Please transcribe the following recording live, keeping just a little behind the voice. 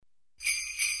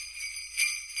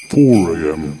4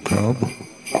 a.m. cab.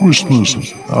 Christmas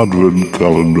advent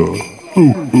calendar. Ho,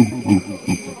 ho, ho,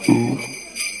 ho, ho.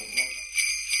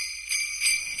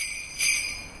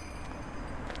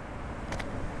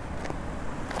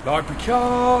 Library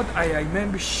card, AA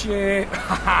membership.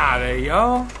 Haha, there you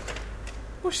are.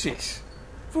 What's this?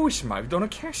 Voice mode on a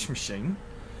cash machine?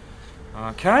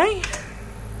 Okay.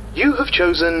 You have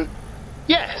chosen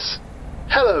yes.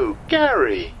 Hello,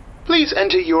 Gary. Please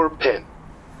enter your PIN.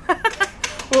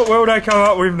 What will they come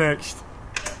up with next?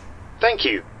 Thank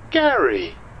you,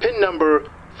 Gary. PIN number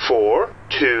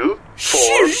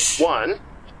 4241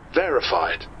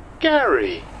 verified.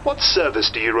 Gary, what service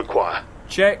do you require?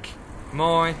 Check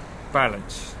my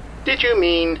balance. Did you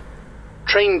mean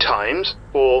train times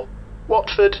or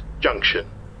Watford Junction?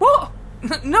 What?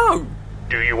 No.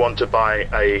 Do you want to buy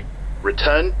a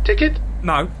return ticket?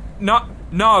 No.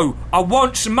 I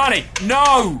want some money.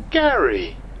 No.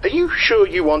 Gary, are you sure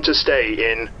you want to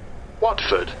stay in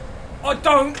Watford? I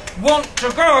don't want to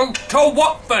go to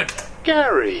Watford.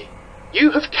 Gary,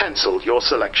 you have cancelled your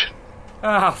selection.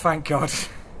 Ah, thank God.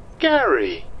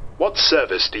 Gary, what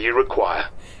service do you require?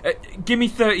 Give me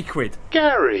 30 quid.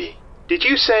 Gary, did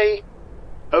you say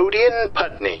Odeon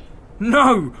Putney?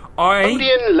 No,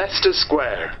 Odeon Leicester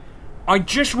Square. I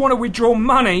just want to withdraw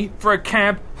money for a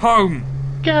cab home.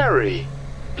 Gary,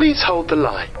 please hold the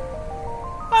line.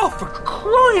 Oh, for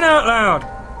crying out loud.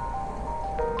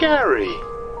 Gary,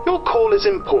 your call is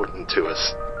important to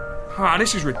us. Ah,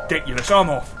 this is ridiculous. I'm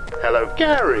off. Hello,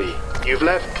 Gary. You've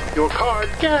left your card,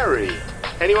 Gary.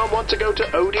 Anyone want to go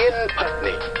to Odeon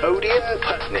Putney? Odeon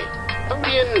Putney.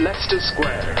 Odeon Leicester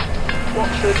Square.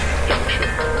 Watford Junction.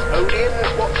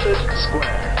 Odeon Watford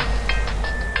Square.